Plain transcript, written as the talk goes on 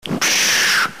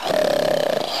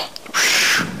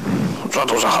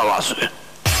razy.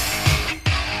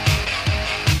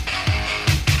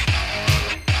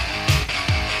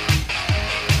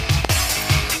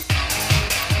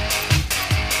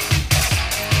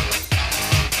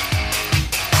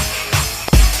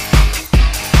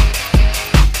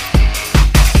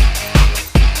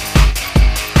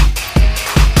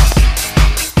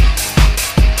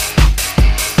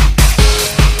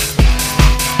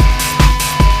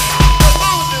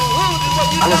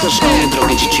 Ale też nie,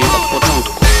 drogie dzieci, od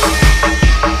początku.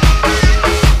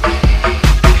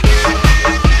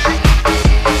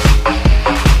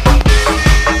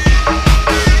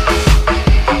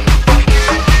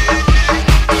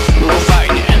 Było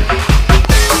fajnie.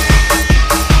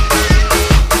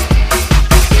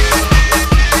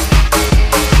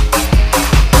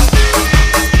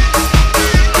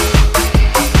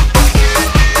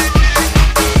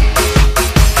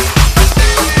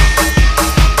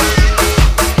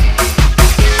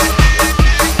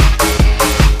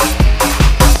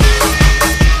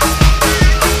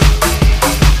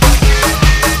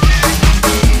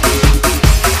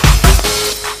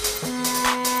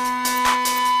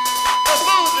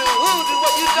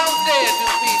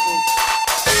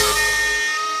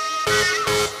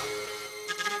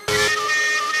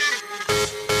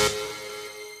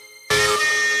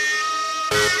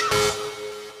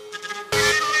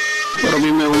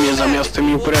 Robimy u mnie za miastem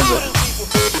imprezę.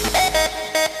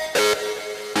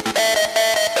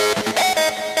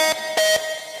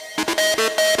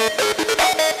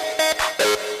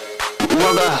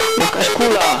 Uwaga, jakaś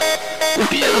kula!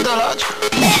 Upierdalać!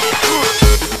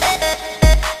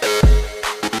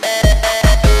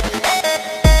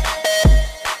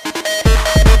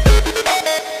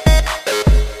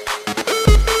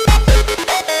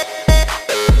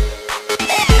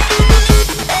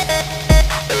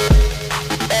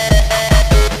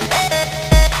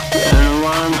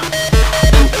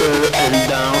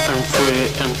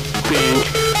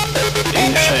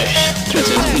 I 6.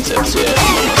 Triceps, biceps,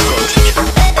 można skończyć.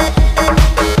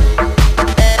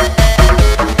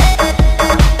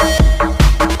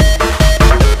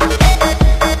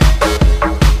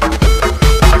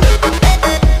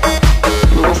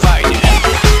 Było fajnie.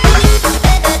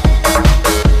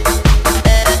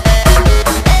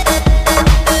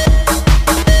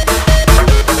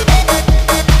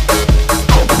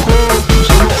 Hop, hop,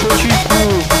 samochodziku,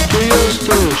 gdzie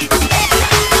jesteś?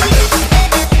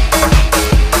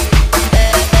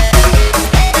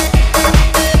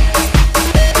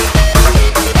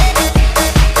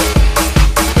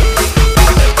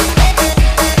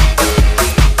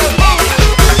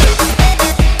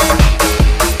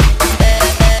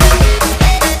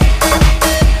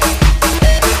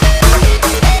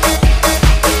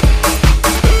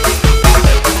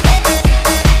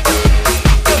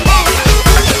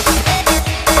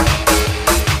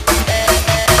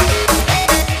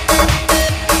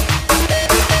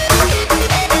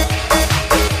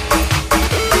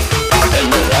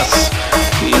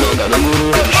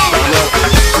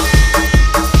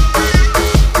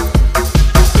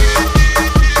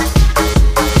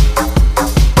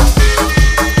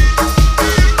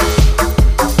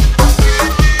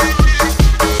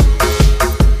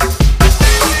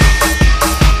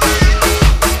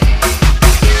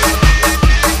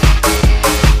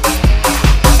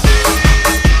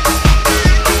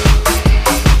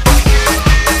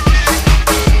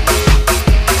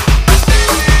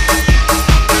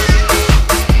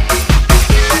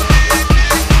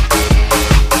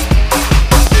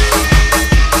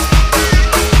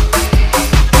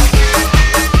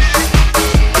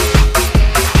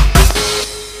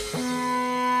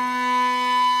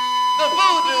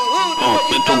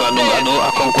 O, tu gadu,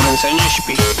 a konkurencja nie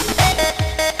śpi.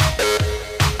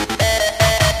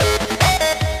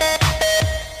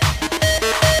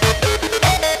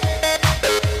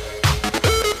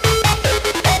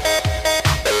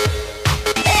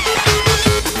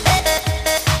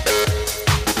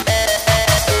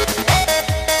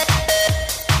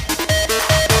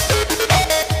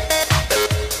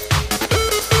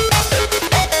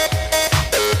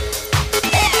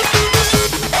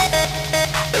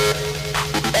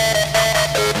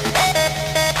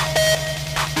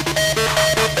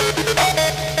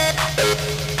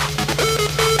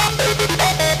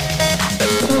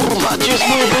 Gdzie jest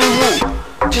moje BMW?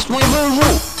 Gdzie jest moje BMW?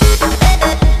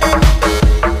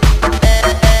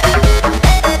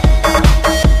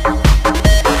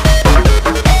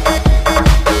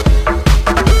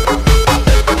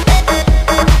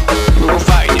 Było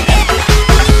fajnie.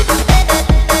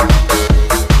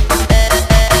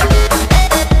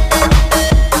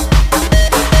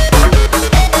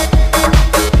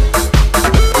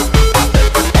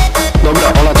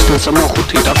 Dobra, olać ten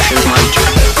Znajdzie.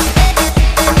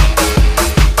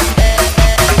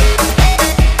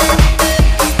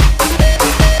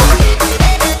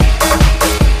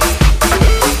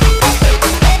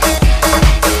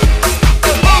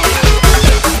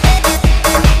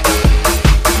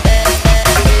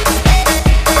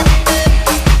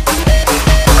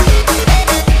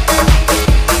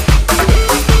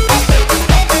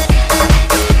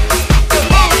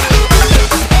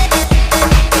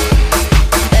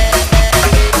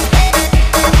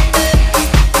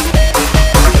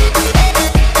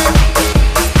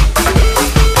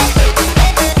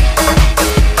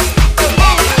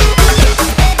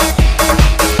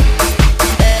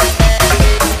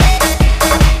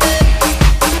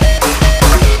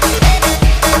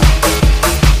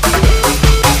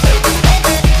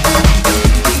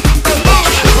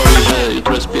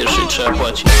 Trzeba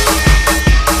płacić.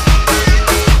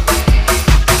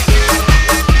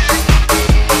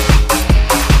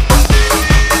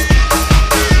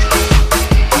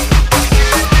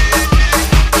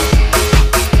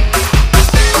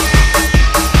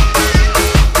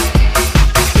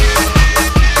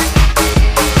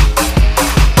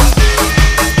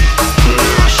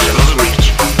 Masz się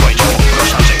rozumieć, powiedział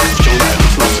Uszatek,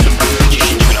 wciągając nosem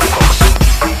 10 gram koksu.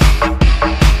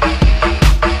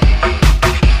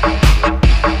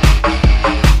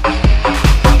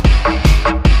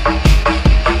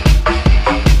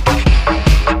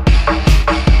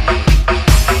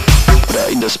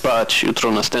 Idę spać,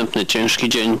 jutro następny ciężki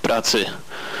dzień pracy.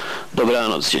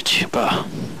 Dobranoc, dzieci, pa.